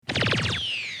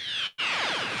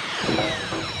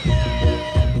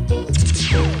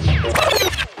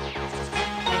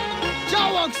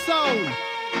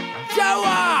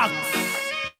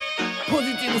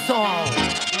sound.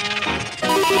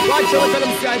 Watch out, tell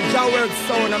them say YAYOI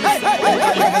sound. I'm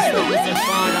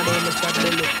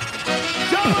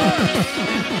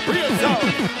real sound.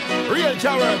 Real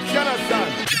YAYOI, cannot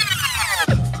stand.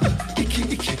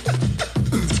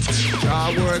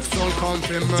 YAYOI sound come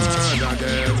to murder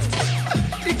them.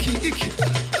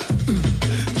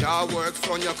 YAYOI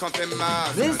sound, you come to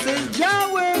murder. This is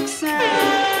YAYOI sound.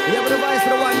 You have the voice for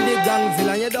the one big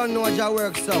gangzilla and you don't know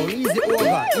YAYOI sound. Easy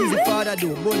over, easy father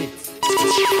do, bullets.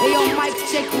 Hey, yo, mic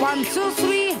check 1, 2,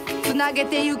 3. So now get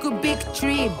there, you could big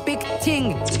tree, big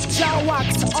thing.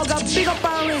 YAYOI, all got big up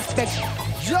and respect.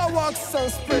 YAYOI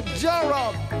sound spread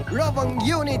J-Rob, love and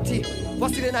unity.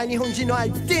 What's the Nihonji no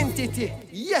identity?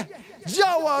 Yeah,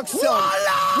 YAYOI sound.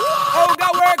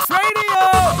 OGAWORKS Radio.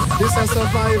 This is a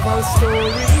survival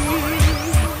story.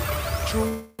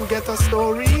 True get a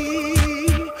story.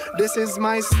 This is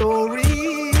my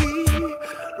story.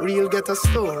 Real get a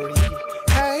story.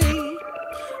 Hey,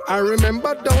 I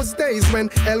remember those days when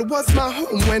hell was my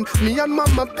home, when me and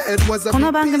mama bed was a こ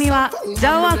の番組は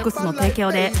YAYOWORKSの提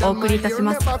供でお送りいたし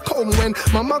ます。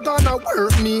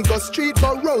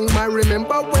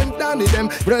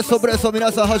ブレソブレソ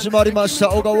皆さん始まりました。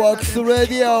OGAWORKS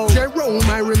Radio。今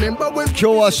日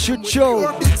は出張。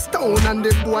大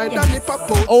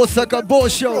阪某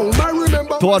所。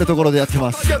とあるところでやって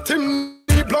ます。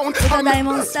歌大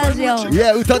門スタジオ。い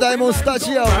や、歌大門スタ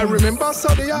ジオ。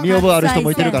見覚えある人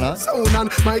もいてるかな？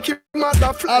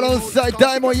アロンサイ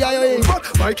ダイモンYAYOI。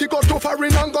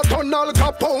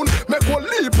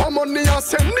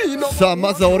さあ、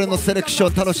まずは俺のセレクシ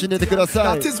ョン楽しんでてくだ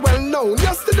さい。Mr.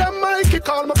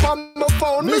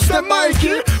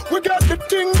 Mikey, we got the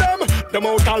thing them. Them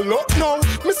out a lot now.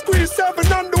 Me squeeze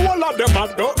 7 and the whole of them I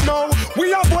don't know.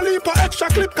 We have a leap of extra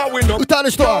clip cause we know. 歌の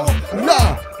人は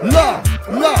ララ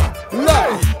ララ。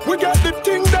We got the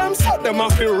thing them so them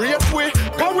have to rate we.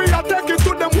 Cause we are taking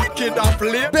to them wicked and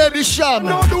play. Baby Sham.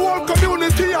 Now the whole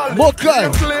community are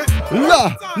Mokai.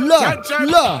 La la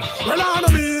la. Well I know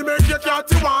me make you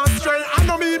cat you want straight. I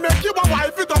know me make you a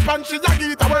wife it up and she a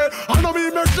get away. I know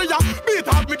me make she a beat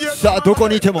up me get. さあどこ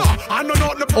にいても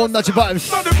同じバイブ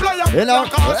ス。And now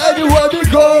anywhere we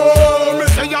go。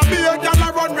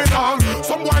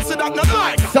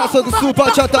早速スーパ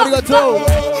ーチャットありがとう。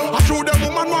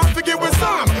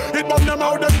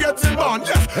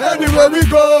Anywhere we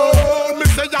go。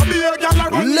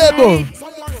レモン。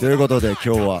ということで今日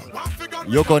は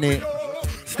横に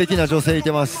素敵な女性い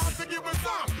てます。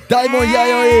ダイモン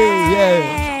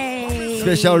YAYOI。ス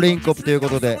ペシャルリンクアップというこ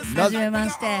とで、はじめま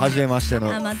して。はじめまして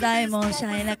の。大門シ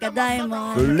ャイナカ大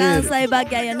門関西バ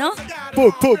キャヤの。ポ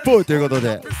ーポーポーということ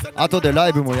で、後でラ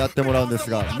イブもやってもらうんです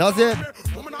が、なぜ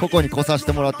ここに来させ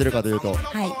てもらってるかというと、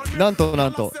なん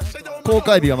と公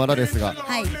開日はまだですが、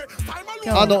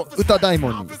歌大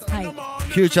門にフュ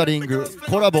ーチャリング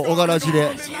コラボオガラジ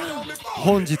で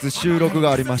本日収録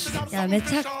がありました。いやめ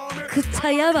ちゃくち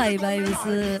ゃやばいバイブ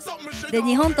スで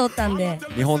2本撮ったんで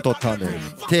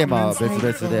テーマは別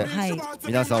々で、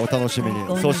皆さんお楽しみ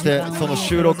に。そしてその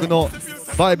収録の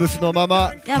バイブスのま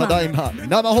まただいま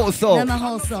生放送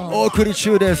お送り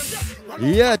中です。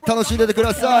いや楽しんでてく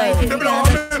ださい。私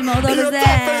も踊るぜ。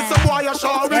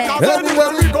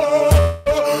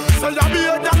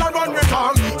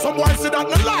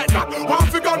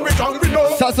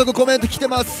早速コメント来て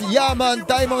ます。ヤーマン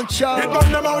大門ちゃんファイ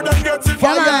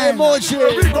ヤー絵文字。ト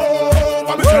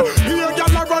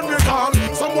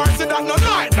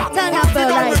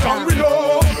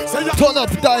ーンアッ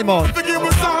プ大門。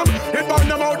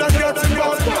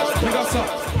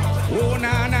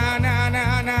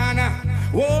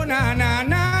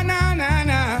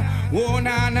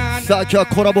さあ今日は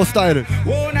コラボスタイル。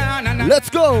Let's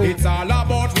go! It's all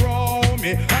about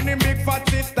Romy and the big fat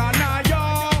sister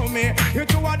Naomi. You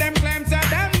two of them claims that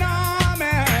them know me.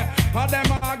 All them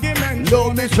arguments.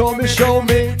 Show me, show me, show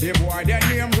me. The boy their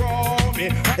name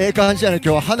Romy. 感じやね。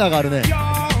今日は花があるね。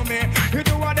You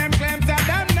two of them claims that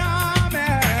them know me.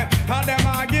 All them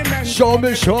arguments. Show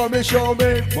me, show me, show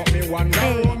me. But me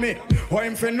wonder Romy. もう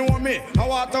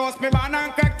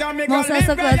早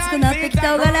速熱くなってき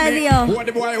たオガラジ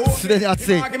オ。すでに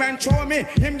熱い。プ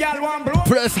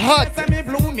レスハット。タ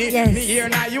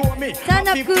ーン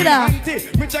アップクーラー。ク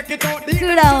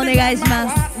ーラーお願いしま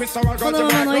す。この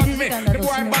ままの1時間だとし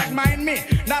ます。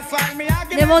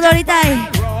で戻りたい。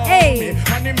えい。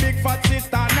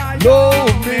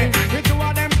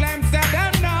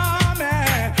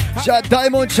じゃあ大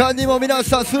門ちゃんにも皆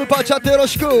さんスーパーチャットよろ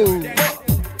しく。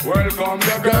Welcome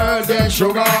the girl, them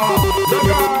sugar. The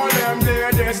girl, them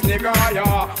need this nigga,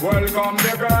 yeah. Welcome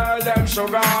the girl, them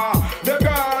sugar. The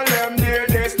girl, them need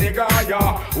this nigga,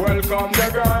 yeah.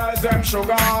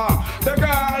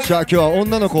 じゃあ今日は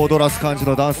女の子を踊らす感じ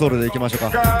のダンスホールでいきましょうか。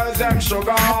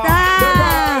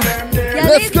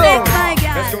Let's go!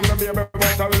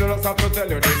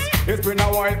 It's been a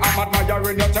while, I'm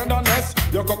admiring your tenderness.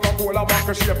 Your Coca-Cola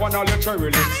marker shape on all your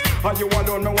cherry lips. And you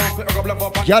alone know one flick of love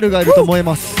up. ギャルがいると思い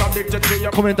ます。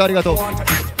コメントありがとう。I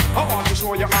want to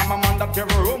show you I'm a man that very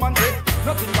romantic.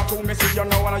 Nothing got to me, see you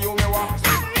know and you me want.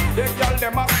 The girl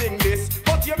them a sing this,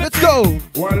 but you Let's go.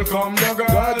 Welcome the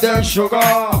girls them sugar.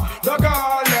 The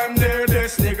girl them did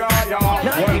this nigga, yeah.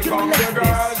 Welcome the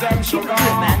girls them sugar.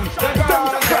 The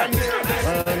girls them did this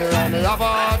nigga. Love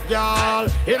hot girl,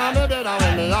 in on the bed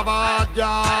when me love hot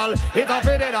girl. It a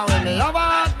fit it when me love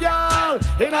hot girl.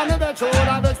 In on the bed show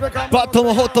that bitch become. バット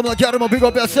もホットもギャルもビッグア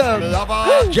ップやせん。Love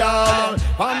hot girl,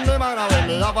 from the mind when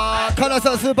me love hot. カナ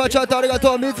さんスーパーチャートありが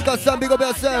とう。水川さんビッグアップ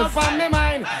やせん。From the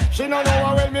mind, she don't know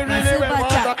how well me really well want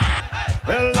that.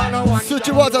 ス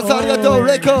チワザさんありがとう。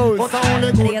レコーズ。あり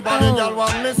がとう。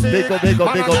ビコビコ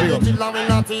ビコビコ。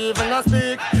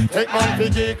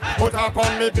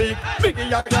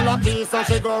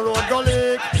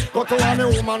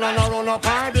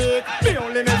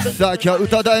さあ今日は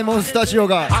歌大門スタジオ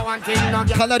が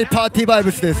かなりパーティーバイ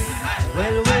ブスです。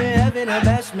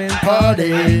パーテ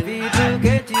ィー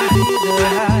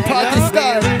ス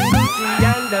タイル。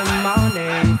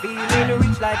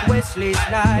Like Wesley's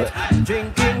night,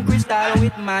 drinking crystal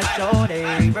with my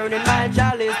shorty, burning my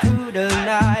chalice through the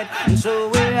night. So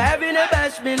we're having a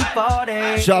bashment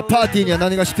party. じゃあパーティーには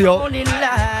何が必要？バ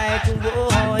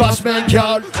ッシュメンキ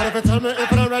ャル。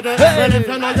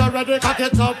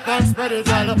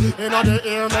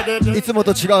いつも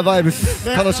と違うバイブス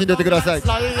楽しんでてください。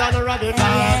さ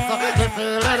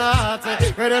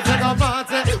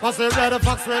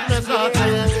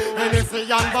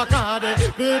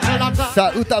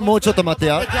あ歌もうちょっと待って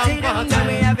や。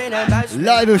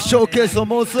ライブショーケースを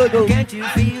もうすぐ。シ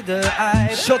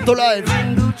ョットライブ。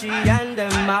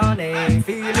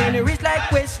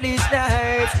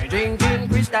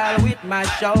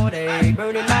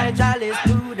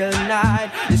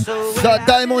さあ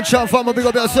大門ちゃんファンもビッグ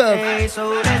アップやせ。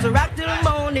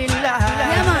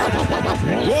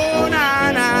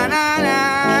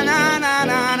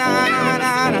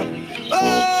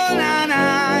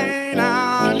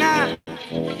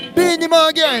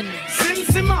Again.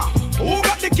 Sim-Simma, who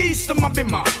got the keys to my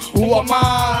bimmer? Who am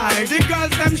I? The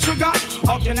girls them sugar.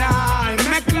 How can I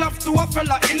make love to a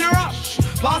fella in a rush?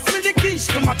 Pass me the keys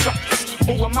to my trucks.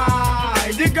 Who am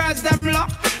I? The girls them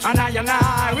lock. And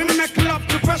I, we make love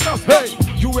to precious. Hey.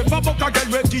 You ever buck a girl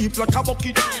with deep like a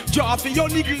bucket? Jaw for your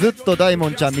niggas. ずっと大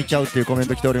門ちゃん見ちゃうっていうコメン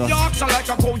ト来ております。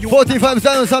45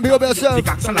サウンさんビゴベアシャン。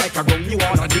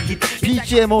ピー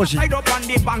チ絵文字、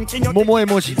桃絵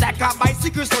文字。今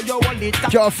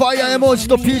日はファイアー絵文字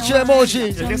とピーチ絵文字。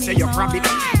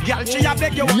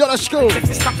よろしく。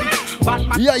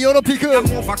いや、ヨロピク。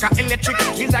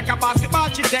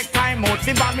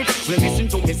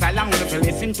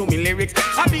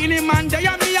Beanie man, they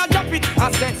and me a drop it. I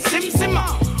said, Sim-Simma,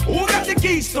 who got the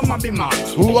keys to my bimmer?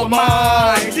 Who am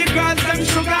I? The girls them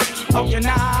sugar. How can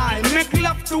I make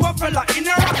love to a fella in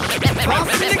a rock?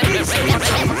 Pass me the keys to my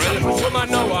bimmer. Woman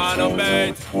no wanna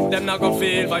bait. Them not gon'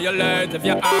 feel violate if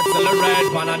you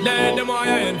accelerate. Wanna dead, them why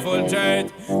you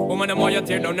infiltrate. Woman them why you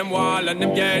tear down them wall and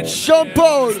them gates.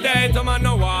 Shampoo. State, woman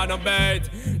no wanna bait.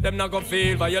 Them not gon'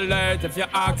 feel violate if you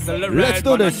accelerate. Let's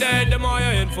do this. Wanna dead, them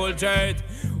why you infiltrate.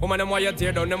 Woman, them why you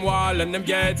tear down them wall and them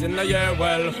gates in the year.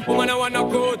 Well, woman, I wanna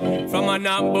good from a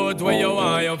nap boat where you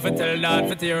want you for tell that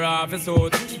for tear off his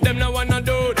suit. Them no wanna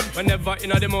do it whenever in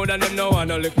the mood and them no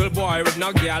want a little boy with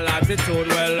no girl attitude.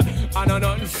 Well, I know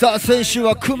nothing. さあ先週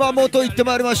は熊本行って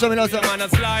まいりました皆さん。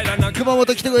熊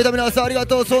本来てくれた皆さんありが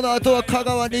とう。その後は香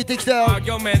川に行ってきたよ。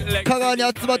香川に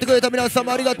集まってくれた皆さん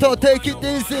もありがとう。Take it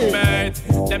easy。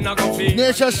ネ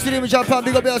ーシャンストリームジャパン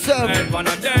ビゴビアセン。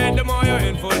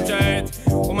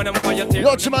ロ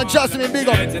ッチマンジャスミンビ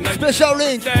ゴスペシャル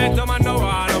リンク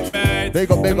ビ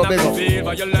ゴビゴビゴ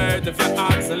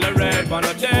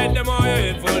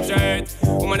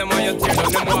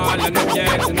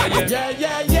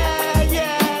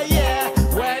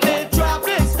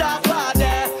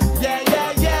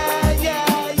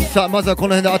さあまずはこ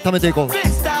の辺で温めていこう。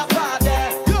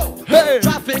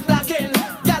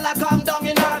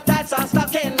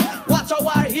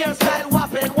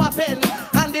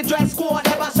Dress code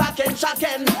ever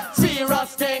shocking,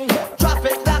 serious thing.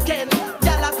 Traffic locking,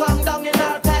 gyal come down in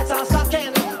her tights and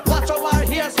stocking. Watch our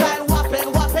hairstyle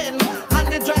whopping, and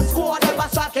the dress code ever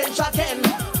shocking.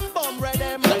 Bum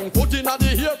ready, bring foot inna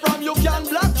the hair from you can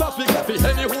block traffic. For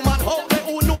any woman out there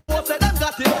who know say them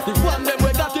got it, the one them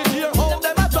we got it here, how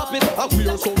them a drop it. And we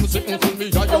are so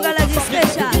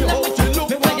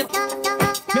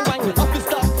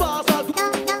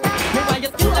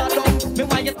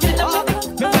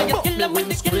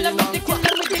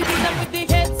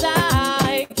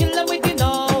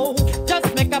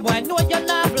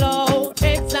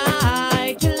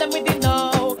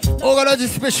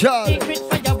special.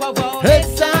 Head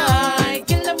side,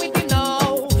 kill them with you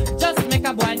know. Just make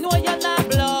a boy know you're not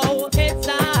blow. Head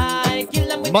side, kill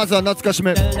them with you know. まずは懐かし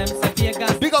め。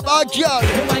Big up our girl。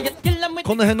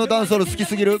この辺のダンスホール好き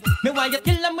すぎる。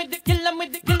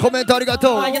コメントありが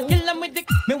とう。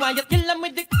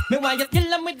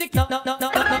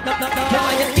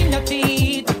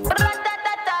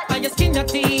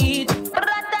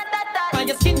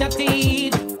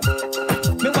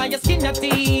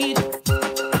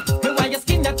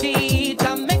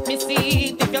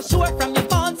Sure from your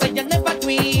phone, say you never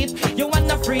tweet. You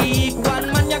wanna freak,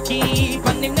 one man you keep,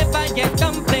 and him never get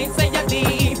complaints, say you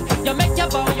leave. You make your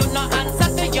bow, you no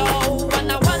answer to you.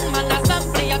 And a one man a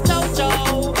sample your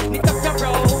chow. Knit up your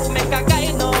row, make a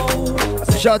guy know.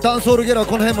 じゃあダンスホールギャラ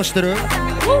この辺も知ってる？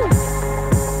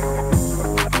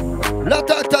ラ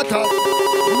タタタ。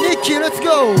Nikki, let's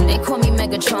go. They call me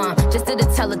Megatron, just did a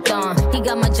telethon. He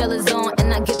got my jealous on,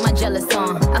 and I get my jealous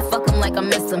on. I fuck him like I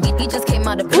miss him. He just came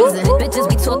out of prison. Bitches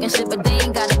be talking shit, but they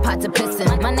ain't got a pot to piss in.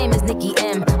 My name is Nikki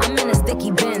M. I'm in a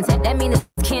sticky Benz. That mean it's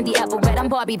candy apple red. I'm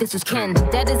Barbie, this was Ken.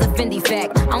 That is a Fendi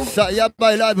fact. I'm さあやっ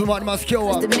ぱりライブもあります今日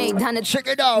は。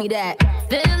Check it out.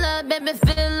 Fill up, baby,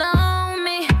 fill on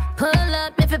me. Pull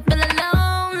up if you feeling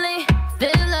lonely.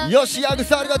 Fill up. よし、ヤグ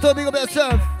さんありがとう。Big up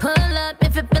yourself. Pull up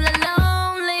if you feeling lonely.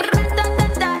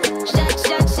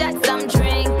 I'm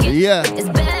drinking. Yeah.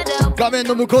画面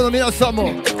の向こうの皆さんも。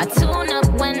もう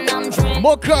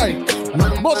一回。も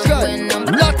う一回。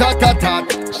ラタタタ。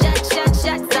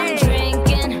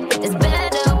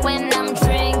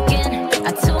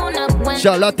じ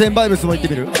ゃあラテンバイブスも行って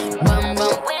みる。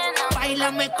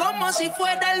Báilame como si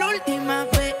fuera la última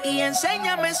vez y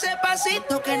enséñame ese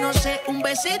pasito que no sé, un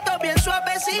besito bien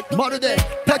suavecito. まるで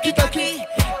タキタキ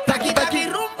タキタキ。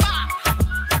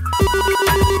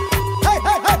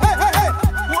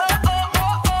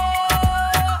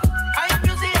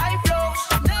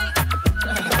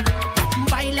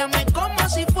Báilame como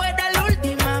si fuera la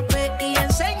última vez y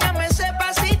enséñame ese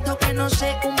pasito que no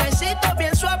sé, un besito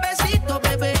bien suavecito,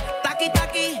 bebé. Taqui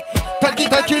taqui, taqui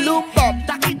taqui lumba.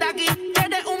 Taqui taqui,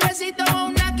 tienes un besito o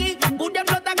un aquí, un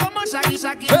explota como Saki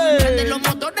Saki. Prende los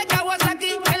motores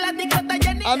Kawasaki, en la discota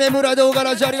Jenny. 雨村動画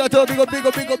ラジありがとう。ビゴビ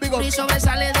ゴビゴビゴ。 Y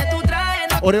sobresale de tu traje.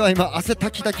 俺は今汗タ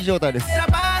キタキ状態です。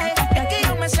 Aquí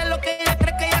yo me sé lo que ella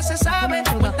cree que ya se sabe.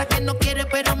 Cuenta que no quiere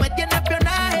pero me tiene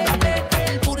espionaje.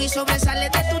 El puri sobresale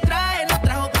de tu traje. No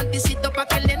trajo panticito pa'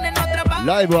 que el nene no trabaje.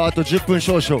 ライブはあと10分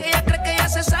少々。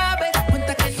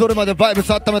それまでバイブ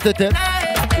ス温めてて。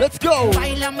Let's go.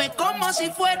 Báilame como si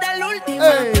fuera la última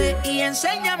vez y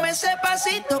enséñame ese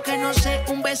pasito que no sé,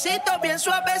 un besito bien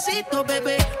suavecito,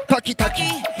 bebé. Taqui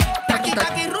taqui, taqui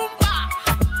taqui rumba.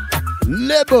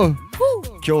 レブ。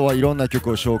今日はいろんな曲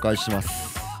を紹介しま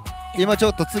す。今ちょ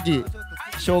っと次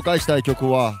紹介したい曲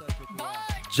は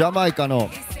ジャマイカの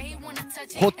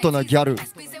ホットなギャル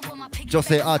女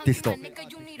性アーティスト。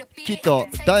きっと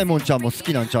ダイモンちゃんも好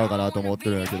きなんちゃうかなと思っ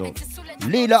てるんやけど、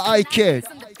リラ IK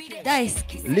大好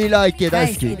き。リラ IK 大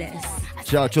好き。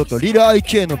じゃあちょっとリラ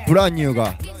IK のブランニュー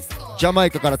がジャマ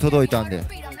イカから届いたんで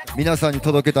皆さんに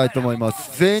届けたいと思いま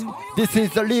す。Then this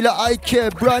is the Lila IK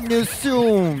brand new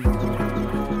soon.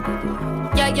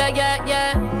 Yeah yeah yeah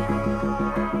yeah.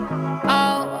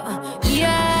 Oh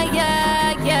yeah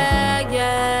yeah yeah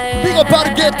yeah. Big up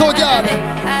our ghetto girl.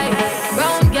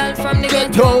 Brown girl from the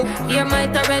ghetto. Hear my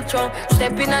retro.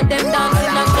 Stepping at them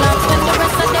dancing and clubs when the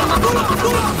rest of them are.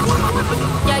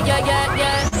 Yeah yeah yeah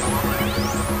yeah.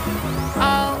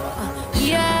 Oh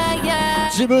yeah yeah.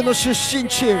 自分の出身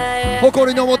地誇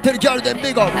りに思ってるギャルでビ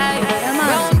ッグアップ。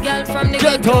 Brown girl from the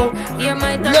ghetto. Hear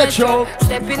my retro.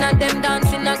 Stepping at them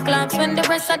dancing and clubs when the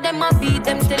rest of them are beat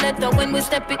them stiletto. When we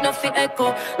step it no fi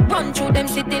echo. Run through them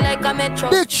city like a metro.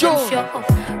 Big show.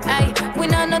 Aye, we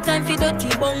not no time for dirty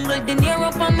bungle. The near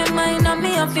up on my mind and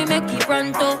me have to make it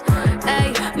run to.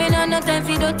 Aye, me not no time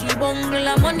for dirty bungle.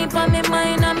 And money on my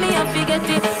mind and me have to get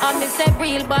it. I me say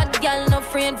real bad girl no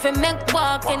friend for make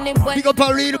walk anywhere. Big up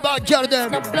a real bad girl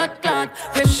them. No blood clot.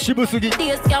 渋すぎ。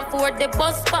 Days can afford the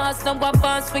bus pass. No one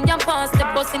pass when you pass the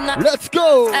bus in a. Let's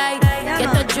go. Aye,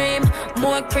 get a dream.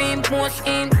 More cream, more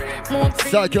skin, more cream.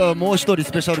 さあ今日はもう一人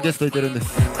スペシャルゲストいてるんで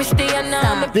す。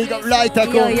 Christiana. Big up ライタ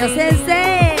コ。いよいよ先生。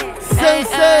先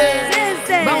生。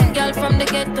 Brown girl from the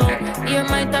ghetto, hear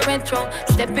my retro.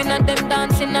 Stepping at them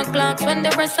dancing and clocks when the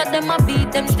rest of them a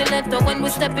beat them stiletto. When we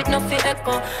step it no fi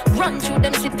echo. Run through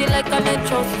them city like a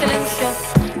metro. Still show.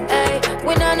 Hey,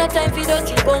 we not no time for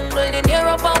dirty bungle. In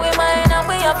Europe and we mine and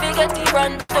we have to get it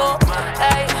run to.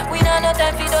 Hey, we not no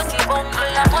time for dirty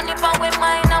bungle. And money for we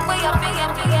mine and we have to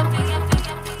get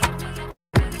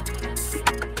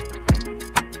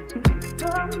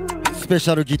ペシ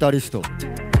ャルギタリスト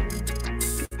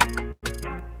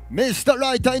Mr.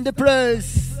 Writer in the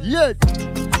place yeah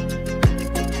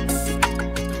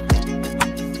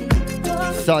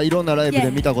さあいろんなライブ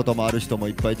で見たこともある人も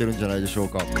いっぱいいてるんじゃないでしょう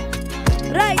か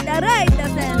ライター先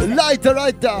生ラ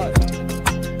イター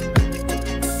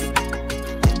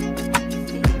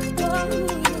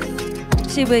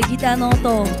渋いギターの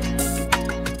音を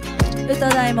歌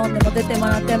大門でも出ても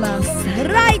らってます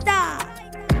ライター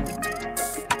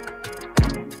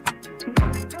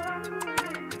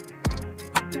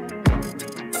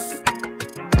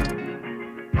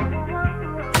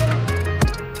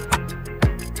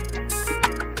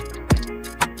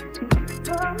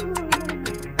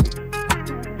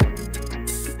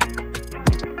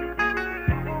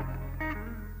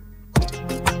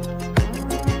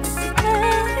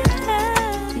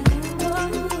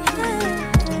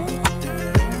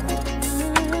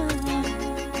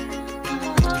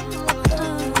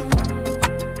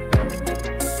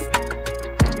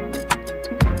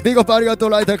ビッグアップありがとう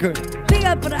ライター君ビッグ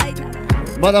アップライタ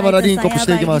ーまだまだリンクアップし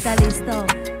ていきます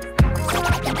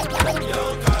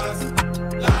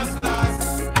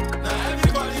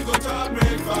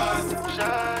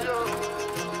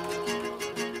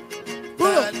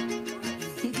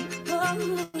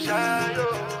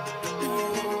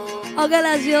オガ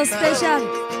ラジオスペシャル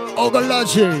オガラ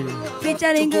ジフィーチ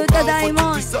ャリング歌大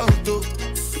門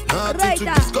ライ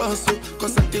ター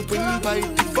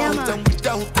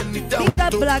Big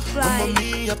up Black Fly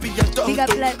Big up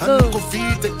Let Go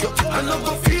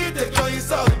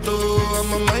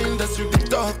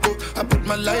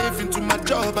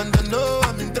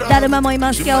だるまもい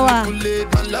ます今日は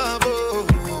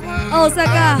大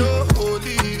阪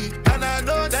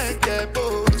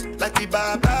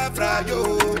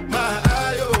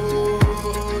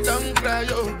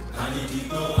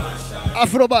ア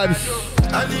フロバイブス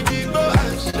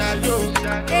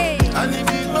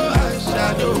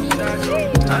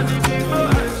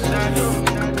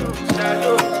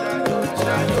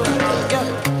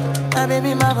My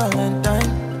baby, my Valentine.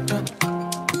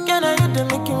 Can I hit the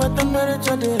Mickey with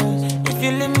temperature days? If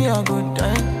you leave me a good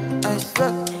time, I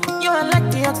swear. You are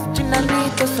like the oxygen I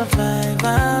need to survive.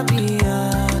 I'll be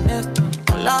honest.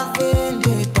 Loving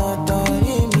the thought of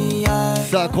me.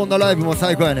 さあこんなライブも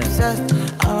最高やねち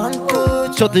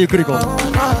ょっとゆっくり行こう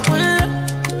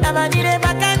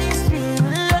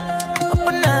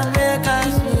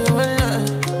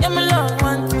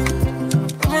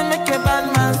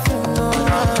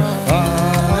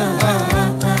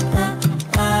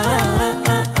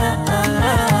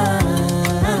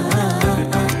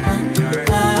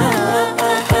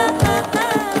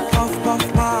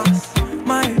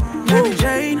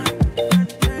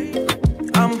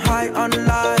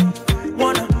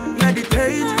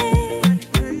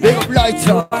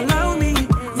Allow me,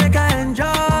 make I enjoy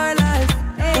life.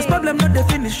 Cause problem not the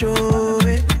finish, oh.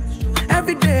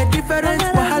 Every day different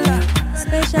wahala.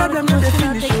 Problem not the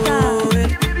finish, oh.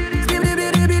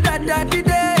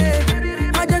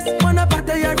 I just wanna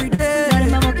party every day.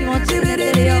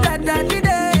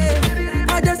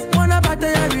 I just wanna party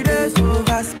every day. So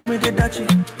pass me the dachi.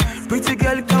 Pretty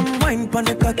girl come wine pon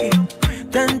the cocky.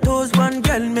 10 toes, one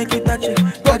girl make it touch it,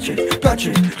 touch it, touch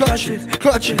it, touch it,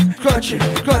 clutch it, clutch it,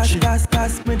 clutch it.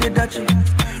 Pass me the touch it.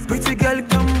 Pretty girl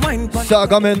come wine. さあ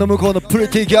画面の向こうのプリ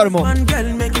ティギャルも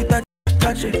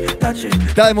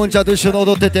大門ちゃんと一緒に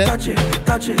踊っててギ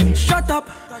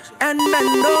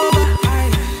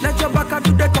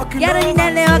ャルに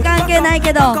年齢は関係ない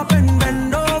けどい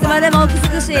つまでも美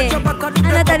しいあ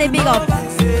なたにビッグアップ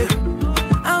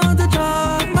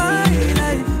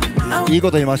いいこ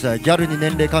と言いました。ギャルに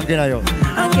年齢関係ないよ。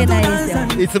関係ないです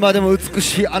よ。いつまでも美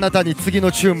しいあなたに次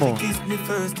のチューンも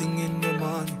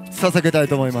捧げたい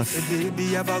と思います。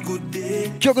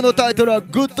曲のタイトルは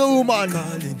Good Woman。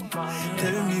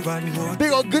ビ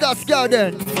ッググラスガーデ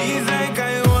ン。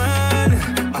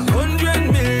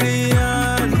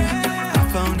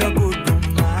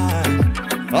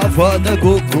I found a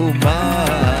good woman.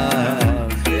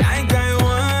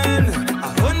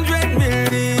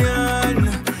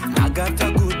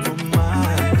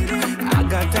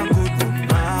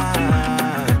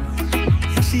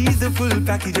 Full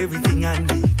package, everything I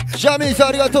need. ジャミーさん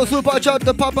ありがとう。スーパーチャッ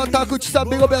トパパタクチさん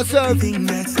ビゴベアセ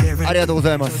ーフありがとうご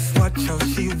ざいます。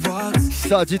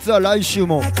さあ実は来週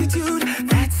も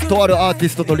とあるアーティ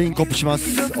ストとリンクアップしま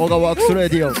す。オガワークスレ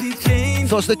ディオ。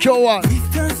そして今日は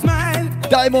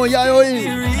ダイモン弥生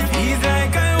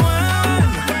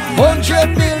本チェ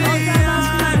ンビリ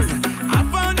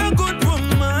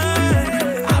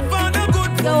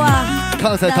今日は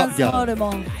関西タップ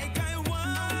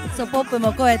そうポップ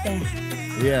も超えて、ヒ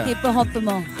ップホップ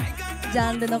もジ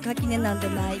ャンルの垣根なんて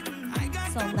ない。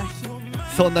そんな日。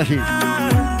そんな日。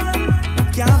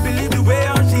 Can't believe the way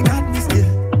how she got me still.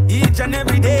 Each and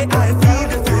every day I feel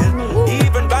the thrill.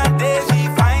 Even bad days she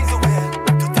finds a way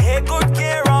to take good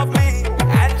care of me.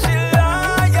 And she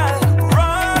loyal,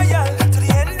 royal, to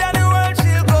the end of the world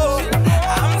she'll go.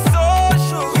 I'm so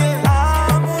sure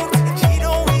I'm hooked and she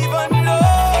don't even know.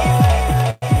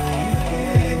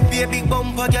 Be a big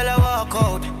bumper girl I walk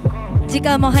out. 時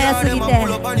間も早すぎて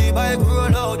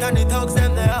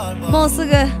もうす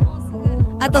ぐ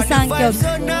あと3曲。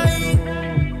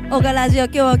オガラジオ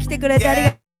今日は来てくれてあり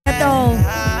がとう。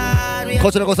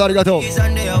こちらこそありがとう。スパ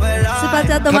チ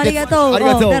ャットもありがとう。あり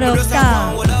がとう。来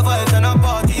た。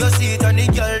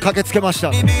駆けつけまし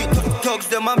た。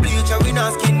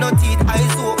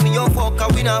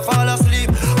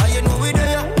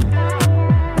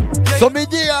ソミ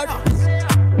ディア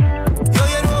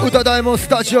歌大門ス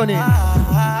タジオに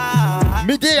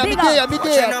見てや見てや見て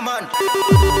や。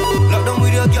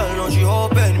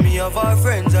Of our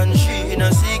friends and she in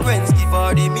a sequence give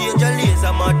her the major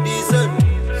laser mad decent.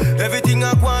 Everything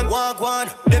I want,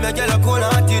 them a girl a cold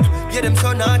hearted, yeah them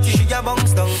so naughty, she a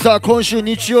bounce down. さあ今週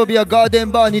日曜日はガーデ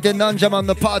ンバーにてナンジャマン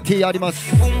のパーティーありま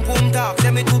す。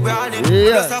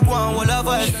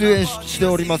出演して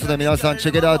おりますので皆さんチ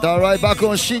ェケラーダーライバック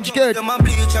オン新宿。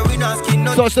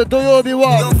そして土曜日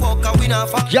は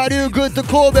ギャリューグッド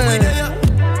神戸。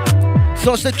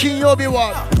そして金曜日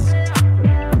は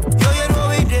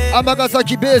尼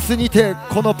崎ベースにて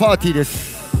このパーティーで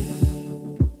す。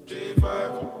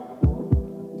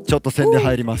ちょっと宣伝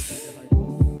入ります。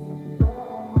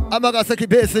尼崎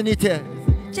ベースにて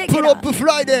プロップフ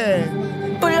ライデー。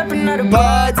Pull up another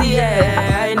party,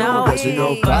 yeah. I know there's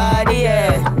no party,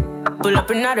 yeah. Pull up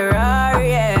another Rari,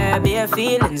 yeah. Bare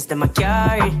feelings that I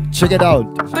carry. Check it out.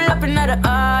 Pull up another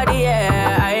party,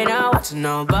 yeah. I know it's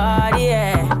nobody,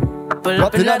 yeah. Pull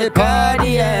up another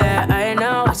party, yeah. I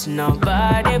know it's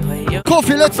nobody but you.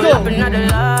 Coffee, let's go. Pull up another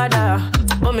ladder.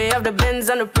 Put me off the Benz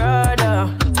and the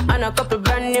Prada. And a couple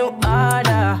brand new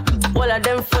order. All of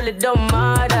them fully don't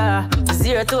matter.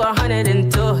 0 to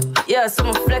 102. Yeah, so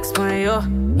I'ma flex on you.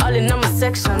 All in on my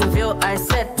section view. I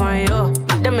set on you.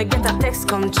 Then me get a text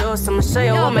come true. So I'ma show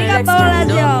you what my legs can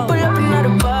do. Pull up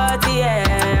another party,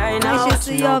 yeah. I know it's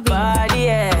nobody,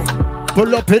 yeah.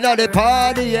 Pull up another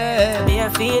party, yeah. Bare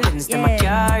feelings that I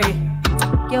carry.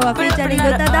 今日はフィーチャリング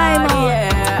歌大門。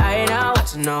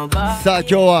さあ今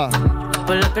日は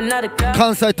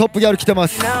関西トップギャル来てま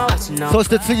す。そし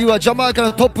て次はジャマイカ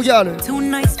のトップギャル。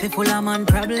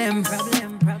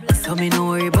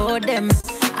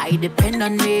I depend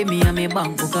on me and me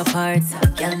bank book apart.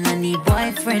 Girl, no need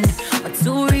boyfriend, but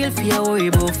too real for your worry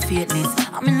about fakeness.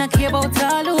 I mean, I care about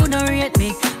all who no rate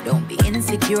me. Don't be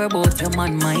insecure about your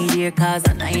man, my dear, cause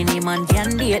any man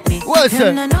can date me. What's it?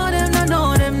 Them no know,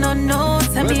 them no know.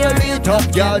 Tell me a real top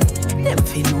girl. Them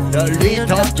fi know me, real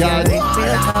top girl, real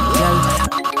top girl.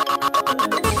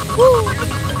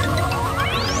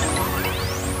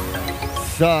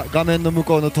 さあ、画面の向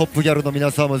こうのトップギャルの皆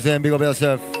さんも全員ビッグアップ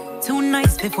yourself。Too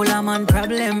nice people, I'm on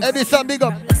problem. Every son big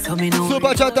up.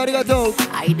 Super chat, arigato.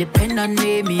 I depend on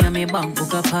me and me bank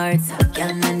book apart.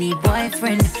 Girl, no need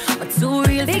boyfriend, but too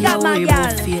real for your worry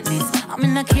about fakeness. I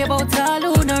mean, I care about all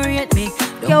who no rate me.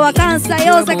 Don't be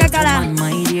insecure about your man,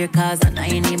 my dear, cause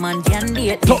any man can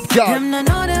date me. Top girl. Them no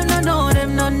know, them no know,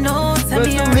 them no know. Tell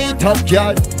me a real top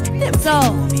girl. Them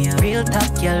know me a real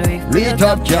top girl, real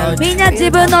top girl. みんな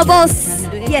自分のボス。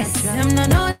Yes. Them no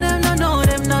know, them no know,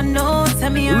 them no know.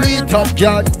 Tell me a real top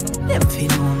girl.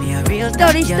 一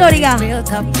人一人が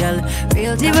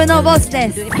自分のボス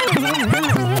です。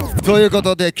というこ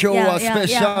とで今日はスペ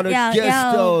シャルゲ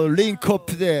ストリンクアッ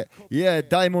プで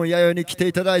ダイモン弥生に来て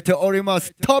いただいておりま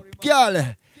す。トップギャ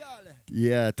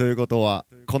ルということは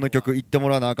この曲言っても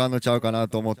らわなあかんのちゃうかな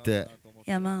と思って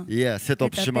セットア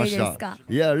ップしました。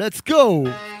Let's go!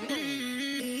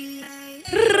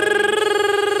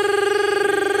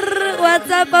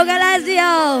 What's up, Oga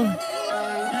Radio?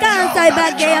 関西バ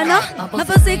ッケやな My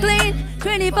pussy clean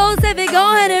 24/7 go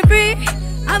ahead and free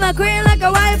I'm a queen like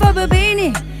a wife of a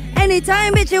beanie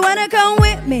Anytime bitch you wanna come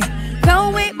with me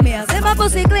I say my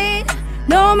pussy clean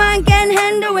No man can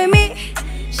handle with me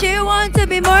She want to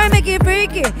be more make it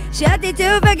freaky She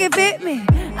attitude make it fit me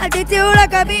Attitude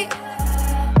like a bee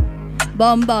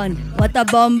Bonbon What a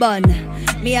bonbon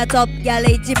Me a top gal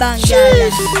一番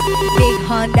gal Big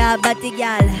Honda batty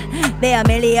gal Be a $1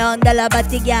 million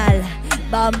batty gal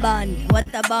Bonbon, what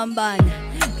a bonbon.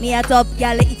 Me a top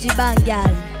gal, 一番 gal.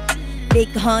 Big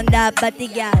Honda batty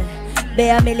gal. Be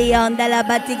a $1 million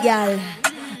batty gal.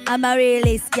 I'm a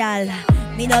realist gal.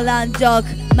 Me no land joke,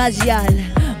 magial.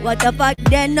 What the fuck,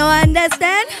 they no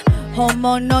understand? 本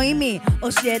物の意味教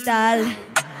えたる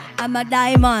I'm a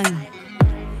diamond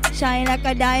Shine like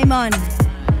a diamond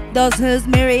Those who's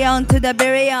million to the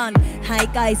billion 徘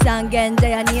徊三軒茶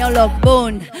屋に6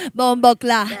分ボンボク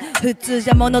ラ普通じ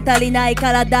ゃ物足りない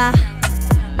体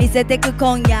見せてく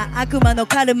今夜悪魔の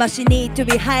カルマしに To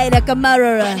be high like a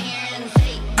mirror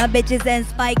My bitches and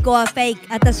spike or fake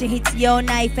私必要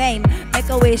ない fame Make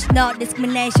a wish no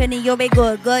discrimination You'll be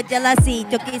good Good jealousy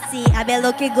took it see I be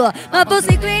looking good My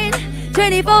pussy clean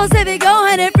 24/7 go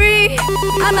ahead and free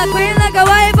I'm a queen like a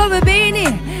wife of a beanie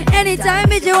Anytime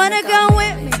bitch you wanna come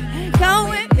with me Come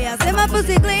with me I say my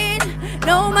pussy clean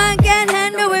No man can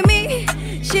handle with me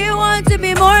She wants to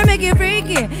be more make it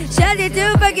freaky Shelly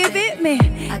too fucking fit me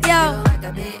Yo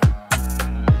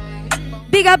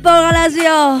Big up オガラジ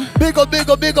オ Big up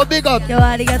big up big up big up 今日は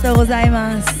ありがとうござい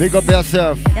ます Big up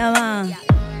yourself やまん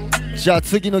じゃあ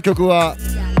次の曲は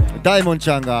ダイモンち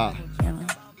ゃんが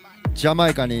ジャマ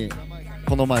イカに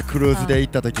この前クルーズで行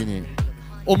った時に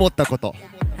思ったこと、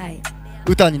はい、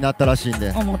歌になったらしいん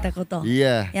で思ったことい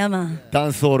えダ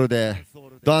ンスホールで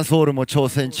ダンスホールも挑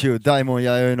戦中ダイモン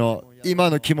弥生の今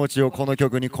の気持ちをこの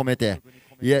曲に込めて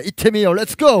いえ行ってみよう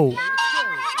Let's go!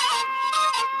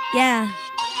 Yeah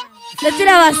どち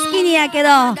らは好きにやけど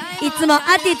いつも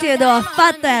アティチュードはフ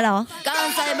ァットやろ好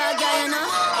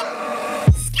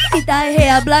きに大ヘ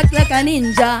アブラックlike a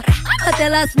ninja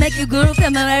Tell us make you groove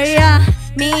from area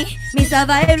Me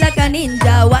survive like a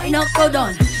ninja Why not go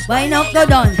down? Why not go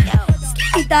down? 好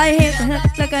きに大ヘアブラッ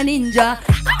クlike a ninja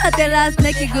Tell us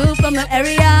make you groove from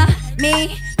area Me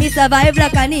survive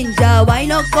like a ninja Why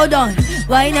not go down?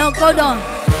 Why not go down?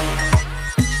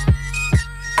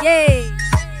 Yay!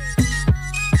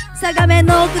 相模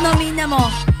の奥のみんなも踊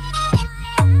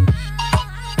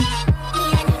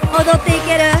ってい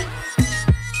ける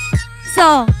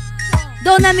そう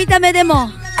どんな見た目で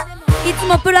もいつ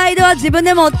もプライドは自分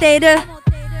で持っている I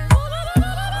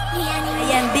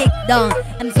am big Don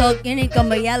I'm so unique I'm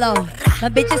yellow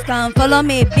My bitches come follow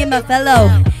me be my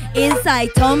fellow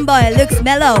Inside tomboy looks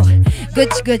mellow ぐ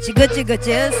ちぐちぐちぐ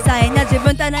ちうっさいな自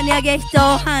分棚に上げ人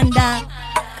を判断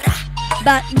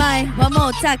But mine はも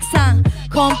うたくさん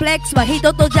コンプレックスは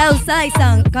人とじゃうさい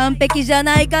さん完璧じゃ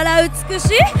ないから美し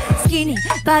い好きに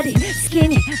バディ好き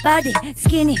にバディ好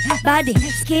きにバデ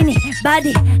ィ好きにバ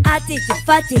ディアティトゥ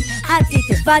ファティアティ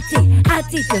トゥファティア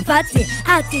ティトゥファテ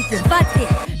ィアティトゥファテ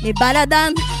ィMe better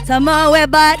than somewhere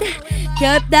bad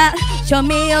Keep that show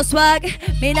me your swag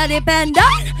Me not depend on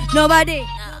nobody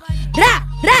Ra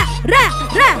ra ra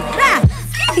ra ra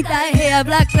好きたいヘア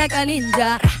ブラックlike a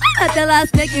ninja Tell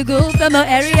us make you go from the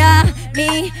area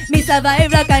Me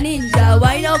survive like a ninja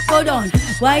Why not go down?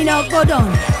 Why not go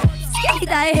down? 好き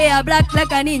たいヘアブラック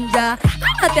like a ninja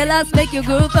Tell us make you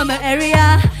go from the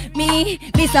area Me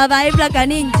survive like a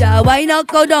ninja Why not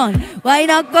go down? Why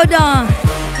not go down?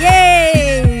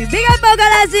 Yay! Big up オガ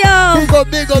ラジオ Big up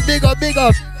big up big up big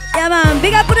up Yeah man,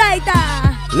 big up ライタ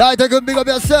ーライター君 big up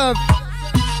yourself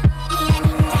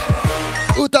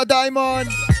歌ダイモン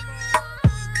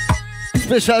ス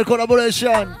ペシャルコラボレーシ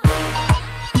ョン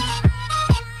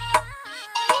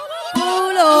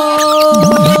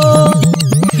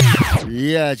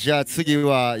いやじゃあ次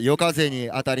は夜風に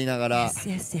当たりながら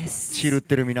チルっ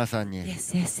てる皆さんに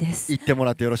言っても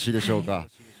らってよろしいでしょうか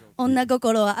女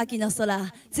心は秋の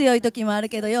空強い時もある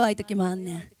けど弱い時もあん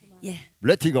ねん Yeah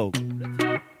Let it go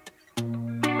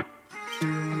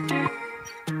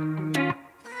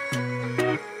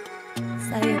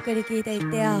さあゆっくり聞いてい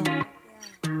ってよ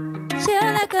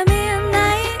Chill like a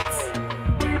midnight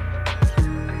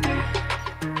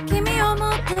君をも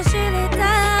っと知り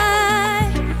た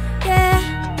い、yeah、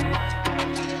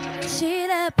知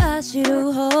れば知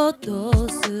るほど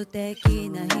素敵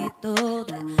な人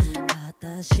で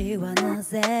私はな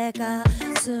ぜか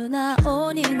素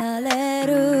直になれ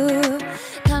る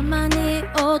たまに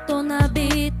大人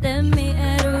びて見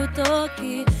えると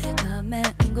き画面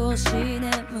越し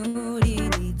眠り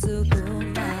につく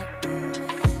まで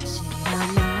知ら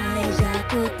ない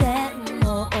弱点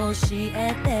も教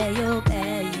えてよベ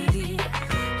イビー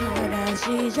裸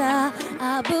足じゃ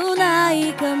危な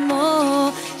いか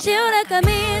も知らかみ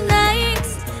ない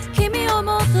君を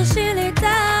もっと知り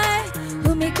たい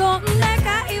踏み込んだ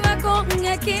会話今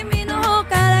夜君の方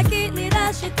から切り出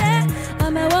して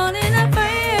I'm wanting up for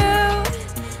you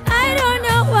I don't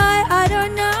know why I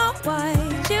don't know why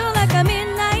Chill like a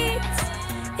midnight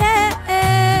Yeah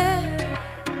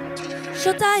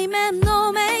初対面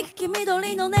のメイク黄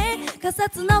緑のねかさ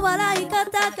つな笑い方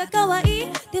が可愛い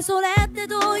でそれって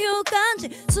どういう感じ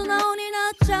素直にな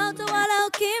っちゃうと笑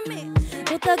う君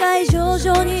お互い徐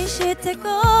々にしてこ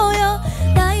うよ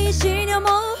大事に思う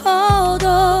ほ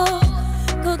ど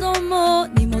子供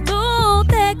に戻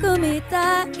り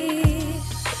たい。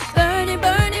Burning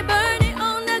burning burning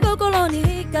女心に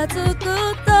火がつくと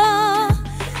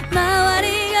周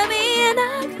りが見えな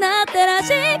くなってらし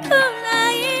くな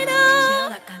いの。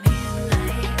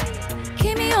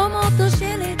君をもっと知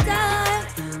りたい。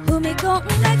踏み込ん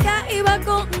だ会話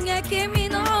今夜君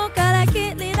の方から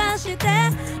切り出して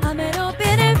I'm an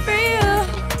open for you.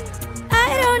 I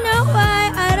don't know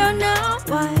why, I don't know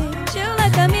why. Chill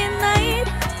like a midnight,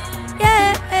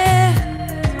 yeah.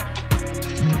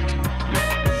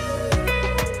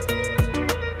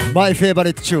 My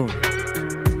favorite tune。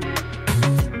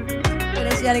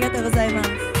嬉しい、ありがとうございます。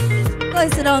恋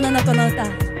する女の子の歌。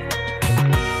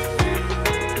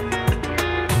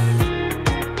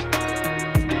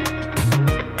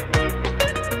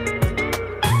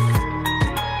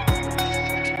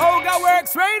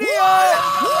OGAWORKS Radio。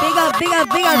ビガビガ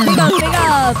ビガビガビガ。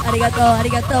ありがとうあり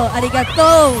がとうありがとう。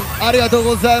ありがとう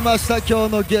ございました。今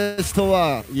日のゲスト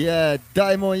は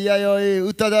ダイモン弥生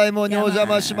歌大門にお邪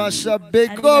魔しました。ビ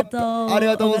ッグアップあり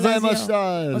がとうございました。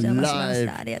お邪魔しまし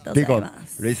た。ありがとうございま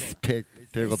す。リスペク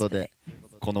トということで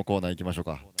このコーナー行きましょう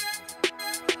か。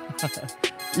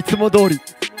いつも通り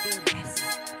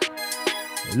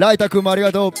ライタ君もあり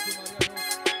がとう。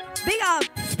ビガ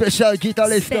ップスペシャルギタ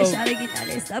リストスペシャルギタ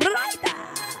リストライター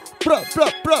プラプラ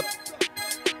プラ。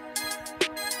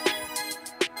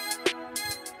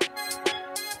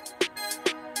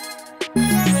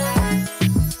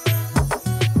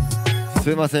す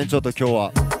いません、ちょっと今日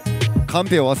はカン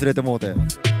ペを忘れてもうて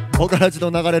オガラジの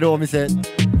流れるお店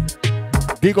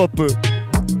ビゴップ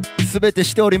すべて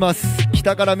しております。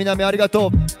北から南ありがと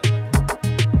う。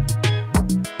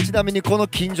ちなみにこの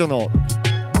近所の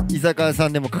居酒屋さ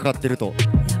んでもかかってると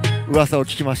噂を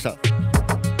聞きました。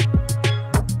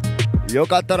よ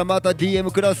かったらまた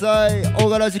DM ください。オ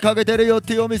ガラジかけてるよっ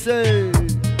ていうお店。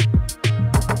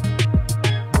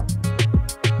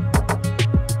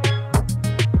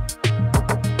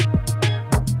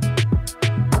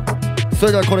そ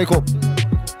れではこれいこう。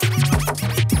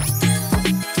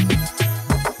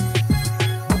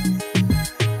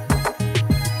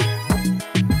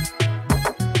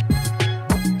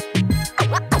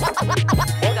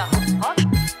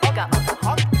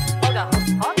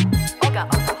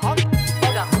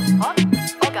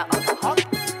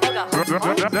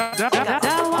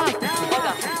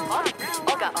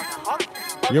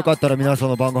よかったら皆さん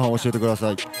の晩ご飯教えてくださ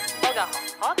い。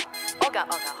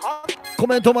コ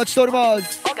メントお待ちしておりま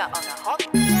す。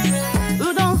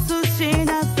うどん寿司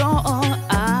納豆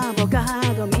アボカ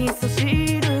ド味噌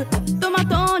汁トマ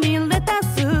トにレタ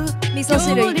ス味噌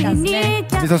汁いったんすね。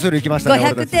味噌汁いきましたね。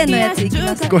500点のやついき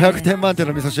ましたね。500点満点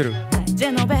の味噌汁。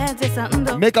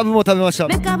メカブも食べました。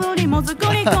メカブにもずく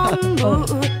に昆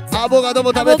布アボカド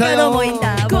も食べたよ。アボカドもいいん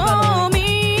だ。アボカド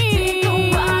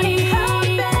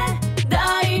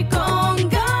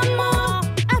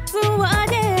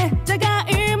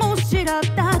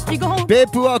ベー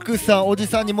プワークスさん、おじ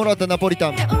さんにもらったナポリ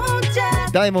タン。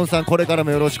ダイモンさん、これから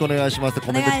もよろしくお願いします。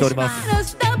コメント来ておりま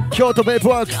す。京都ベープ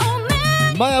ワークス、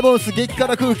マヤボンス激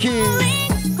辛空気、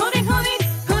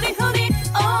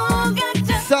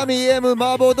サミー M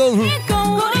麻婆豆腐、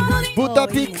豚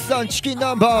ピックさんチキン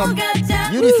南蛮、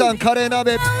ゆりさんカレー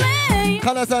鍋、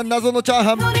かなさん謎のチャー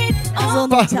ハン、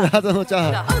謎のチ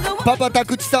ャーハン、パパタ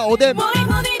クチさんおでん、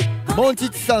モンチッ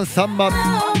チさんサンマ、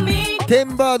テ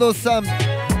ンバードさん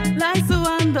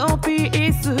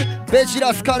ベジ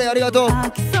ラスカレーありがとう。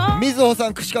みずほさ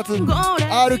ん串カツ、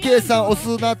 RK さんお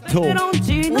酢納豆、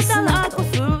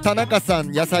田中さ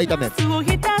ん野菜炒め、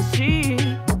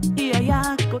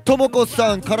ともこ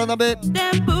さん辛鍋、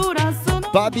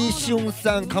バビシュン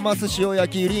さんかます塩焼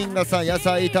き、リンガさん野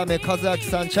菜炒め、和明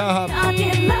さんチャーハ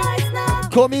ン、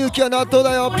小みゆきは納豆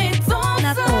だよ。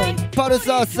パル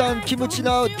サーさんキムチ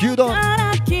な牛丼、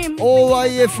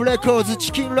 OYF レコーズ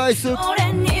チキンライス、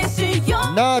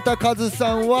ナータカズ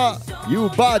さんは You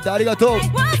Bad ありがとう。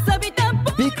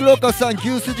ビッグロッカさん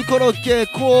牛すじコロッケ、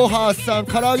コーハーさん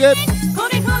唐揚げ、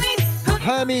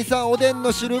ハヤミンさんおでん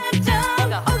の汁、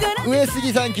上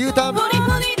杉さん牛タン、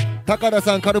高田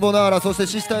さんカルボナーラ、そして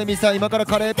シスターエミさん今から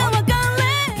カレー、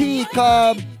T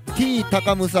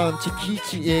高ムさん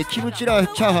キムチラ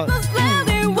チャーハン、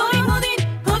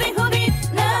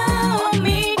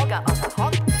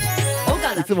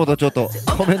いつもとちょっと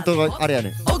コメントがあれや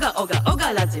ね。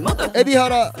エビハ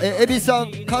ラ、エビさ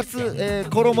んカツ、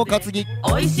衣担ぎ、ジ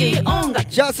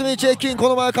ャスミンチェッキンこ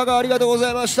の前香川ありがとうご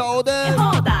ざいました。おでん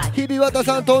日比綿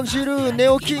さん豚汁、ネ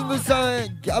オキングさん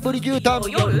炙り牛タン、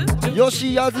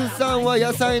吉やずさんは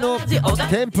野菜の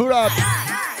天ぷら、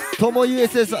とも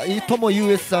US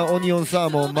さんオニオンサー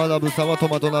モン、マダブさんはト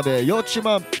マト鍋、よっち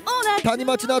まん谷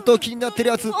町納豆気になってる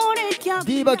やつ。デ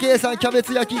ィーバ K さんキャベ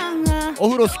ツ焼き。お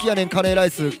風呂好きやねんカレーラ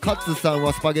イス。カッツさん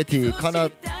はスパゲティ。かな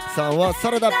さんは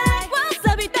サラダ。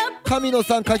神野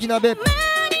さんかき鍋。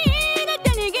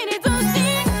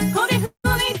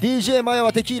DJ マヤ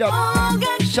はテキーラ。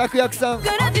芍薬さん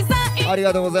あり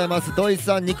がとうございます。ドイツ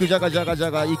さん肉じゃがじゃがじ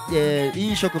ゃが、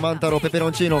飲食万太郎ペペロ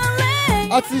ンチーノ。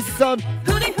あつしさん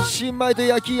新米と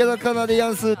焼き魚でや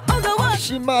んす。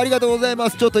新米ありがとうございま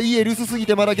す。ちょっと家留守すぎ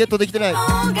てまだゲットできてない。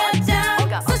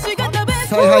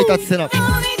再配達せな。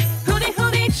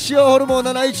塩ホルモン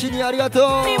712ありがと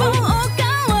う。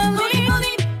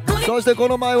そしてこ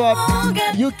の前は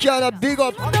ユッキャーナビ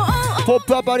ゴポッ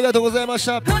プアップありがとうございまし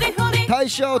た。大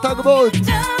将タグボール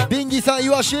ビンギさんイ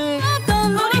ワシ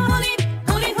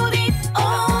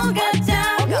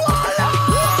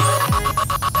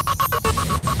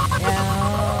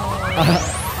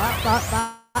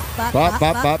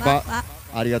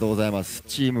ありがとうございます。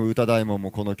チーム歌大門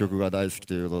もこの曲が大好き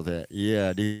ということで、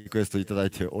リクエストいただい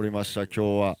ておりました。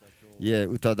今日は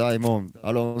歌大門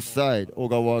アロンサイドオ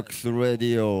ガワークスレデ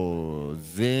ィオ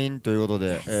全員ということ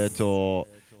で、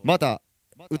また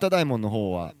歌大門の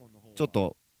方はちょっ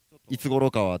といつ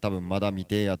頃かは多分まだ未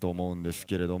定やと思うんです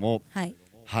けれども、はい、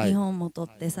日本も撮っ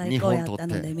て最高やった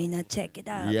のでみんなチェックイッ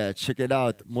トアウト。チェックイットア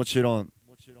ウト。もちろん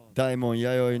大門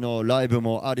弥生のライブ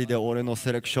もありで、俺の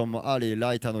セレクションもあり、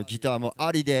ライターのギターもあ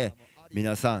りで、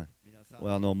皆さん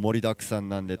盛りだくさん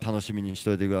なんで楽しみにし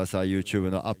ておいてください。 YouTube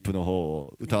のアップの方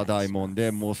を歌大門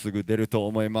でもうすぐ出ると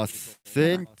思います。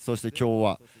そして今日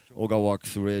はオガワーク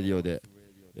スレディオで、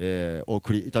お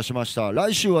送りいたしました。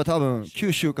来週は多分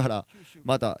九州から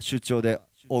また出張で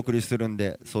お送りするん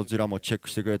で、そちらもチェック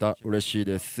してくれたら嬉しい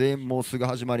です。もうすぐ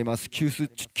始まります。九州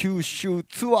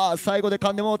ツアー最後で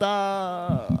噛んでもう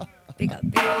た。ビガ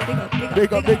ビガビ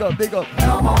ガビガビガ。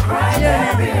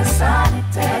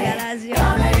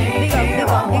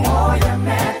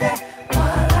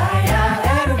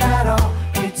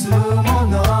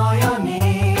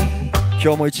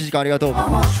今日も1時間ありがとう。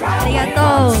ありがと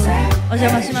う。お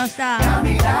邪魔しました。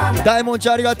大門ち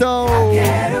ゃんありがとう。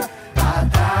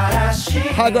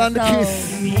ハグ&キ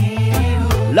ス。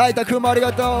ライタ君もあり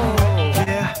がとう。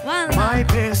マイ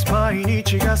ペース毎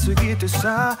日が過ぎて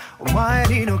さ、お前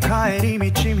にの帰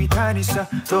り道みたいにさ、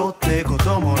とってこ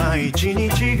ともない一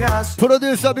日がプロ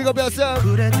デューサービガビアさん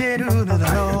くれてるのだ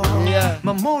ろ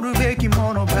う、守るべき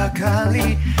ものばか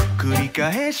り繰り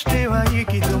返しては行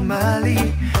き止まり、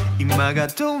今が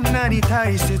どんなに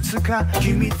大切か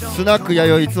君と。スナック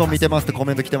弥生いつも見てますってコ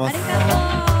メント来てます。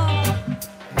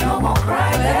やばかっ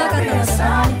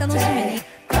たので楽しみに。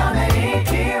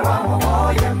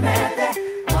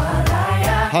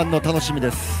反応楽しみ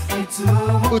です。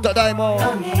歌大門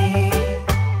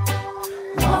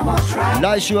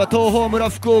来週は東峰村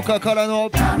福岡からの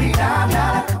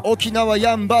沖縄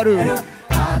やんばる、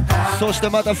そして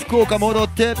また福岡戻っ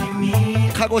て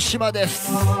鹿児島で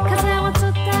す。風を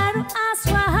伝える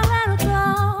明日は晴れる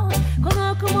と、こ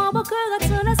の雲僕が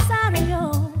連れ去る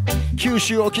よ。九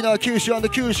州沖縄九州&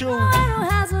九州。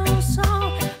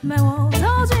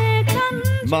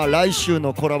まあ来週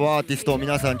のコラボアーティストを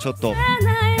皆さんちょっと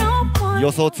予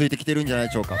想ついてきてるんじゃない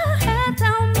でしょうか。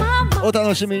お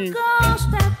楽しみに。今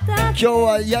日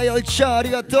は弥生ちゃんあ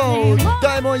りがとう。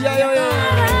大門弥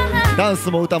生ダン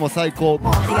スも歌も最高。あ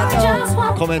りが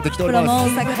とう。コメント来ておりま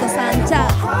す。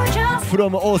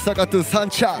From 大阪と三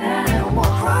茶。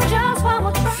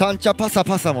三茶パサ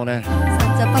パサもね。三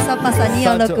茶パサパサ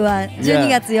246は12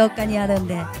月8日にあるん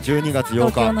で。12月8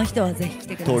日。東京の人はぜひ来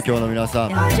てください。東京の皆さ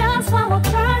ん。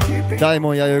大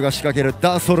門弥生が仕掛ける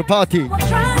ダンスホールパーティー。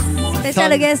スペシャ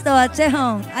ルゲストはチェ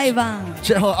ホン、アイバン。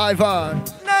チェホン、アイバン。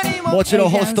もちろ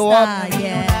んホストは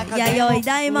弥生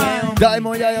大門。大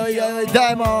門弥生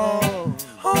大門。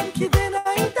本気で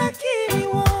泣いた君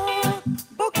を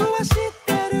僕は知っ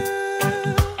てる。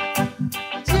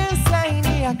人生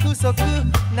に約束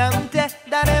なんて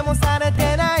誰もされ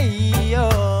てない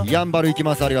よ。やんばる行き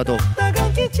ます。ありがとう。だが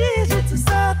事実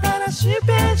さ新しい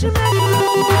ページめくる。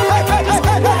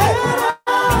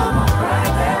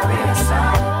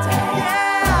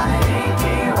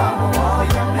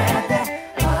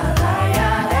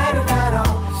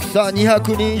さあ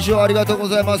200人以上ありがとうご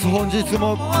ざいます。本日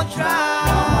も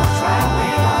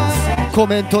コ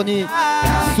メントに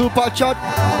スーパーチャット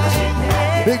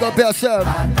ビッグアップやせ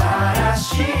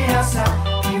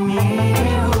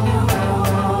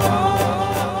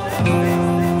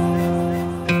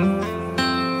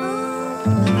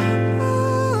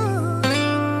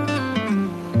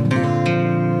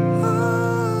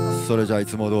それじゃあい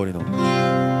つも通りの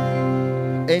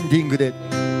エンディングで。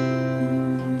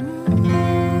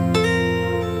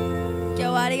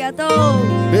ありががとう。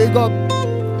ビッグアップ。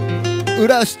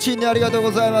浦七にありがとう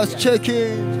ございます。チェキ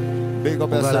ン。ビッグアッ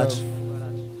プやす。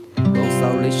ロー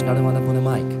サオリシナルマナポネ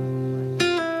マイク。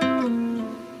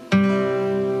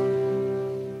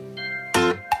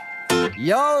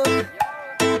Yo,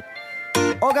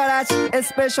 OGAWORKS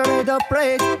especially the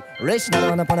plate.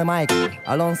 Original on the mic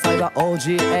alongside the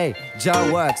OGAWORKS.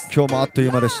 今日もあっとい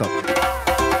う間でした。Yo,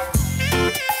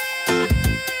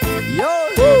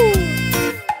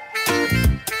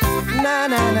 na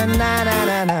na na na na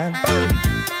na na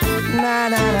na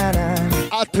na na。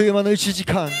あっという間の1時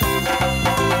間。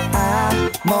ああ、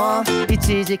もう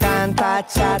1時間経っ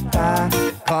ちゃった。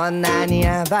こんなに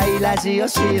ヤバいラジオ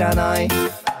知らない。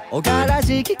おがら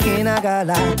じ聞きなが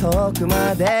ら遠く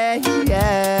まで、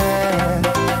yeah、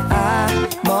ああ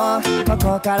もうこ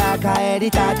こから帰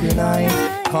りたくない。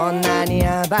こんなに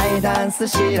ヤバいダンス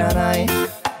知らない。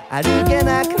歩け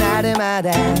なくなるま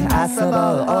で遊ぼ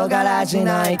うおがらじ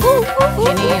ない。日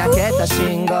に焼けた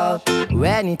信号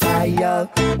上に太陽。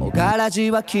おがらじ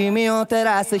は君を照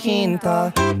らすヒント。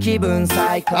気分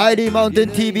最高。アイリーマウンテ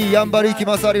ン TV やんばる行き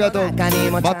ます。ありがとう。待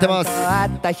ってます。あ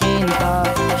ったヒント。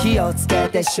火をつけ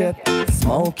てシュッス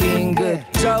モーキング。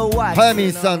早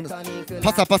見さん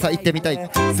パサパサ行ってみたい。パ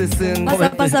サ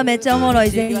パサめっちゃおもろい。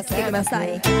ぜひ来てくださ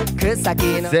い。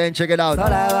全員チェックアウト。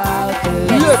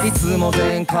いつも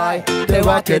全開って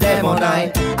わけでもな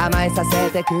い。甘えさせ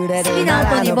てくれるな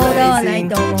らのブレイ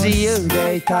ズン。自由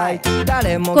でいたい。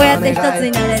誰もこうやって一つ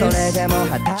になれる。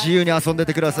自由に遊んで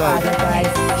てください。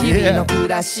日々の暮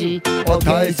らしを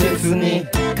大切に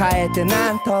変えて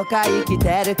なんとか生き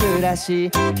てる暮らし。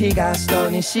東と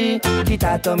西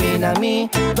北と南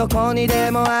どこに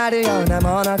でもあるような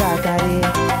物語。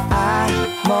ああ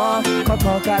もうこ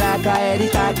こから帰り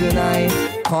たくない。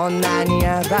こんなに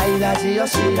ヤバいラジオ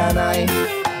知らない。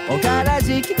おがら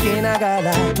じ聞きなが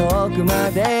ら遠くま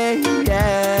で、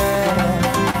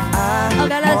お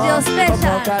がらじオスペシ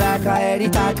ャル。ここから帰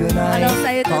りたくない。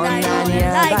こんなに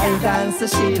ヤバいダンス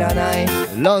知らない。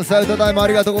ランサウトタイムあ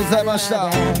りがとうございまし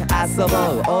た。遊ぼ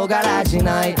うおがらじ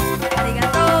ない。ありが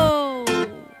とう。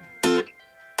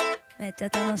めっちゃ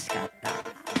楽しかった。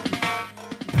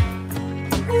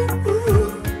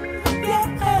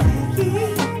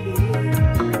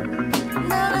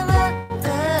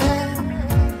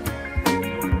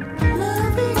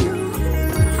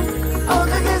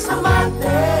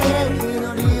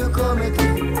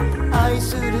愛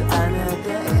するあな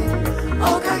たへ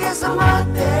おかげさま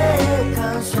で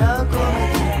感謝を込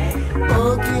めて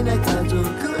大きな家族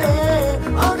へ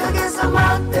おかげさ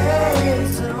までい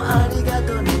つもありが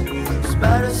とうね素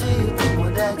晴らしい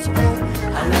友達へ改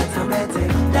めて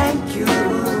Thank you。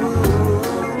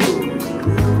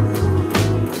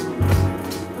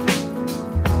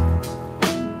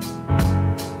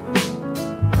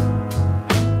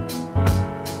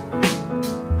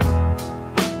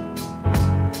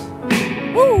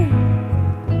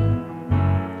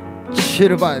シ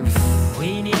ルバイブス。不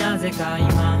意になぜか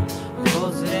今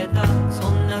訪れたそ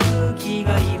んな空気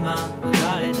が今流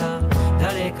れた。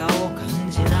誰かを感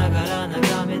じながら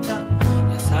眺めた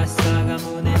優しさが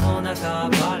胸の中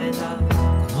暴れた。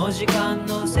この時間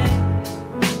のせいこ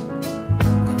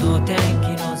の天気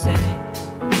のせい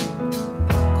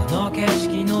この景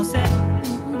色のせいこ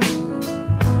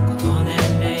の年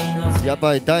齢のせい。やっ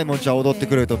ぱり大門ちゃん踊って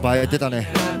くれると映えてたね。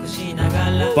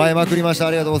映えまくりました。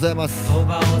ありがとうございます。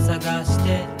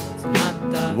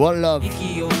ワンラブ。ワ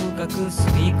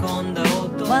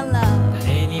ンラブ。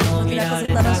こちらこ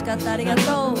そ楽しかった。ありがとう。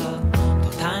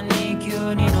途端に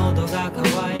急に喉が渇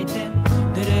いてぬ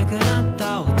るくなっ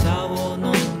たお茶を飲ん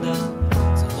だ。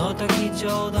その時ち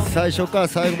ょうど最初から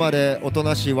最後までおと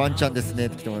なしいワンちゃんですねっ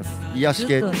て来てます。癒し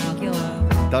系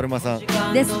だるまさん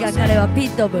ですが彼はピッ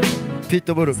トブル。ピッ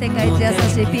トブル。世界一優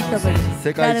しいピットブル。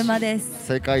だるまです。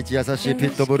世界一優しいピッ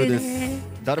トブルです。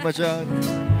だるまちゃん。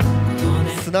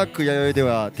スナック弥生で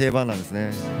は定番なんです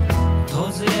ね。訪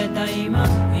れた今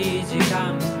いい時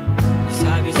間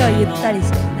今日ゆったり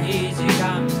してるね。いい時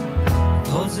間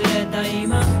訪れた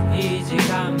今いい時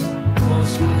間も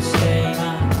しかして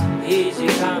今いい時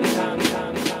間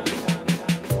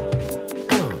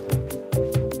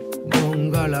ゴン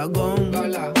ガラゴンガラ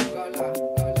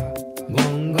ゴ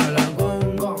ンガラゴ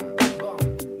ンゴン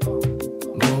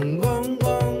ゴンゴン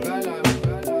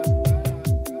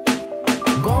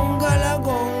ゴンガラ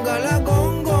ゴンガラゴンガラ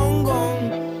ゴンゴンゴ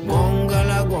ンゴンガ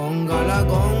ラゴンガラ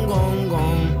ゴンゴンゴ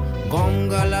ンゴン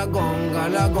ガラゴンガ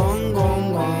ラゴンゴ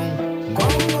ンゴンゴンゴ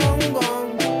ンゴン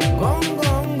ゴンゴ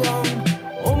ンゴ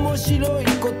ン。面白い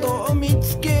ことを見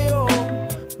つけよ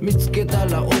う。見つけた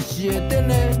ら教えて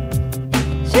ね。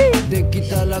でき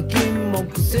たら金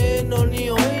木犀の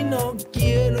匂いの消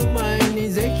える前に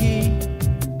ぜひ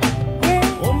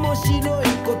白い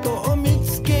ことを見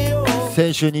つけよう。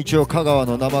先週日曜香川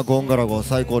の生ゴンガラゴン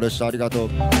最高でした。ありがとう。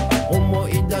思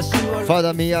い出しはファ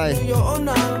ダミアイリー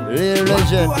レ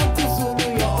ジェンワクワクす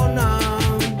るような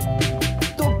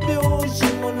突拍子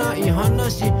もない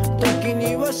話、時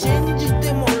には信じ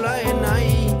てもらえない、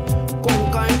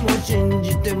今回も信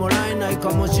じてもらえないか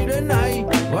もしれない、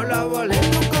笑われる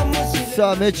かもしれない。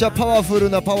さあめっちゃパワフル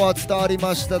なパワー伝わり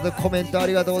ましたとコメントあ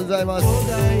りがとうございます。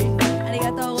あり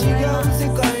がとうございます。違う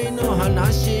世界の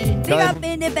話。 Big up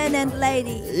independent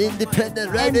ladies Independent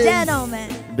and ladies gentlemen.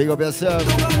 Big up yourself。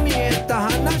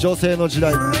 女性の時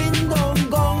代。ゴ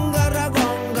ンガラゴ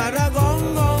ンガラゴ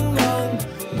ンゴンゴン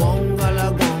ゴンガラ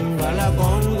ゴンガラゴ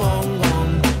ンゴンゴ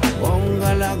ンゴン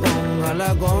ガラゴンガ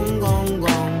ラゴンゴンゴ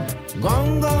ンゴ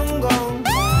ンゴンゴンゴンゴン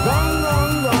ゴンゴ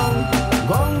ンゴン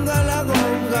ゴンガラゴン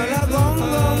ガラゴンゴ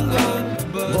ンゴ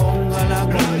ンゴンガラ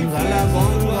ゴンガラゴ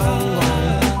ンゴンゴン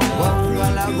ゴンガ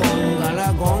ラゴンガ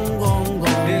ラゴンゴンゴン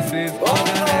This is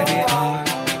already on。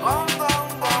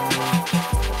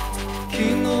 昨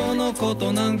日のこ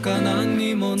となんか何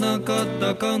にもなかっ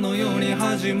たかのように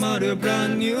始まる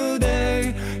Brand New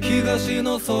Day。 東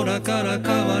の空から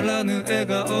変わらぬ笑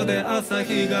顔で朝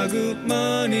日がグッ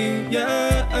マーニング、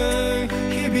yeah、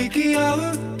響き合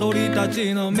う鳥た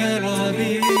ちのメロ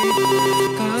ディ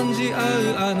ー、感じ合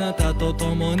うあなたと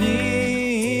共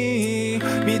に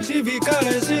導か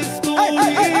れしストーリ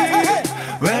ー。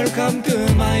 Welcome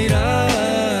to my life。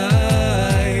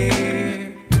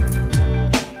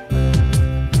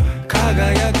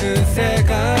 輝く世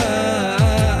界、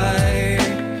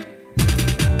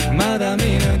まだ見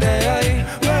ぬ出会い。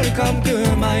 Welcome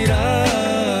to my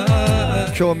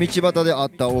life。 今日道端で会っ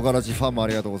た大柄寺ファンもあ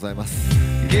りがとうございます。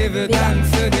 Give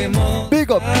thanks でもビッ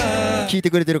グアップ聞い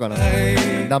てくれてるかな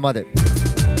生で。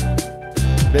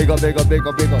ビッグアップビッグアップビッグ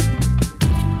アップビッグアップ。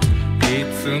い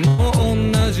つも同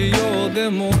じようで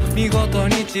も見事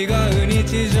に違う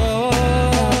日常。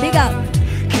ビッグアップ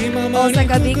気ままに吹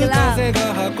く風が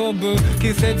運ぶ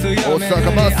季節やめない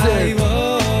愛を。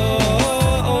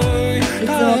いつ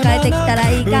も帰ってきたら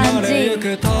いい感じ。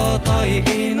歌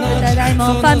ダイ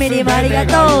モンファミリーもありが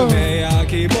とう。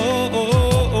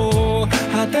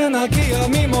果てなき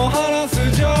闇も晴らす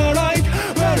将来。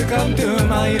 Welcome to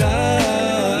my life。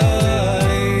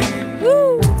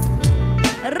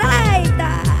 ライ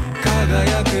ター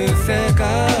輝く世界、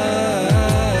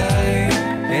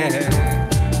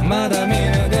yeah、まだ見ぬ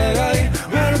出会い。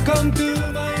 Welcome to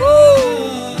my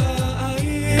life。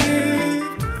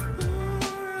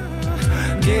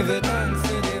 Give thanks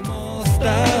でもスタ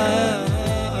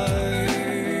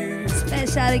イ。スペ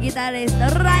シャルギタリスト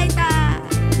ライター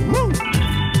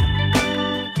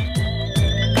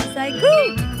最高。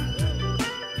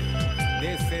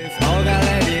 This is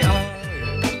already on。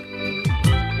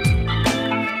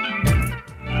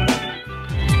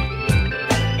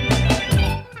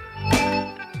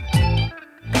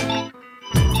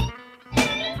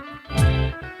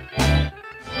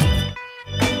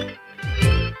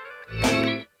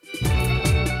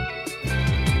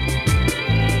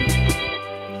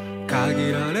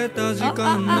 限られた時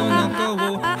間の中を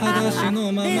裸足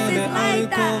のままで歩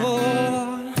こう。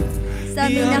さあ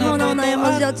みんな炎の絵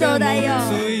文字をちょうだいよ。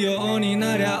水曜に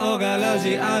なりゃオガラ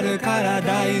ジあるから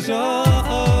大丈夫。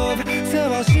世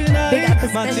話しないビッグアップ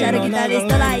スペシャルギタリス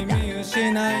トライター。そして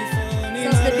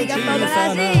ビッグアップオガ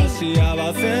ラジ。幸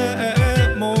せ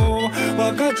も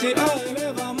分かち合え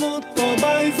ればもっと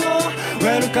倍増。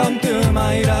 Welcome to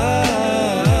my life。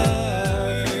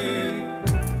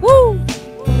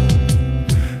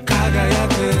 輝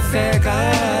く世界、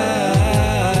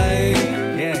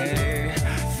yeah、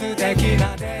素敵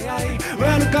な出会い。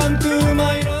 Welcome to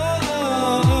my life。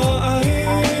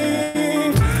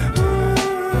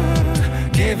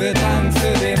 Give thanks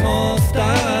でもスター。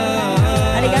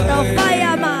ありがとうファイ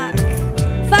ヤーマン、フ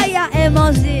ァイヤー絵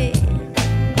文字。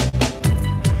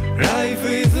 Life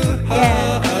is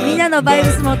hard。 みんなのバイ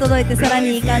ブスも届いてさら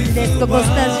にいい感じです。ここス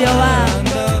タジオは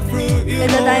メ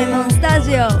タダイモンスタ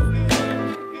ジオ。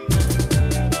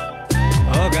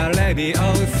Already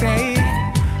all say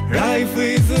life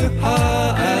is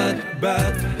hard,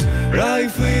 but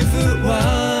life is one。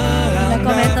 みん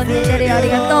なコメント見てるよ、あり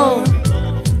がとう。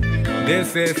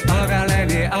 This is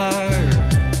already all。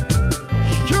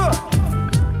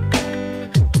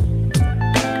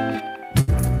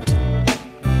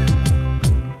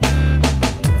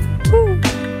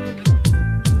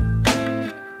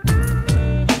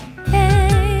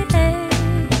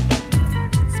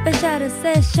 スペシャル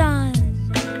セッション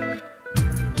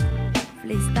フ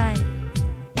リースタイル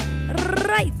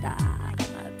ライター。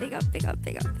ピカピカ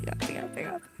ピカピカピカピカ。